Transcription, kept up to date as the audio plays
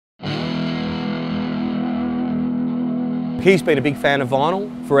He's been a big fan of vinyl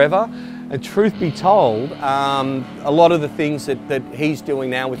forever, and truth be told, a lot of the things that he's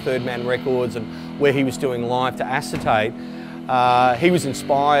doing now with Third Man Records and where he was doing live to acetate, he was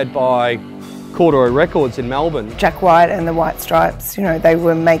inspired by Corduroy Records in Melbourne. Jack White and the White Stripes, you know, they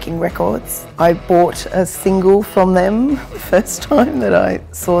were making records. I bought a single from them the first time that I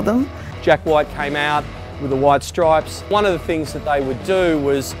saw them. Jack White came out with the White Stripes. One of the things that they would do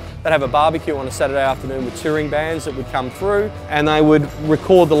was they'd have a barbecue on a Saturday afternoon with touring bands that would come through, and they would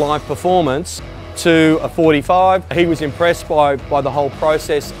record the live performance to a 45. He was impressed by the whole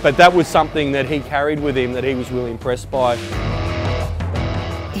process, but that was something that he carried with him that he was really impressed by.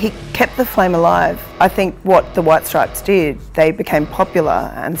 He kept the flame alive. I think what the White Stripes did, they became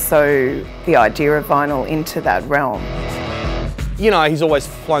popular, and so the idea of vinyl into that realm. You know, he's always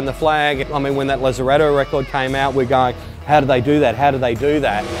flown the flag. I mean, when that Lazaretto record came out, we're going, how do they do that? How do they do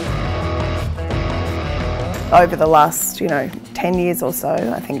that? Over the last, 10 years or so,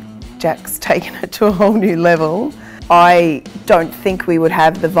 I think Jack's taken it to a whole new level. I don't think we would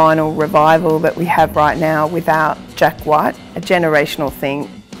have the vinyl revival that we have right now without Jack White. A generational thing.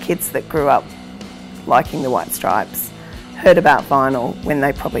 Kids that grew up liking the White Stripes heard about vinyl when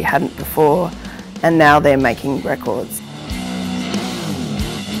they probably hadn't before, and now they're making records.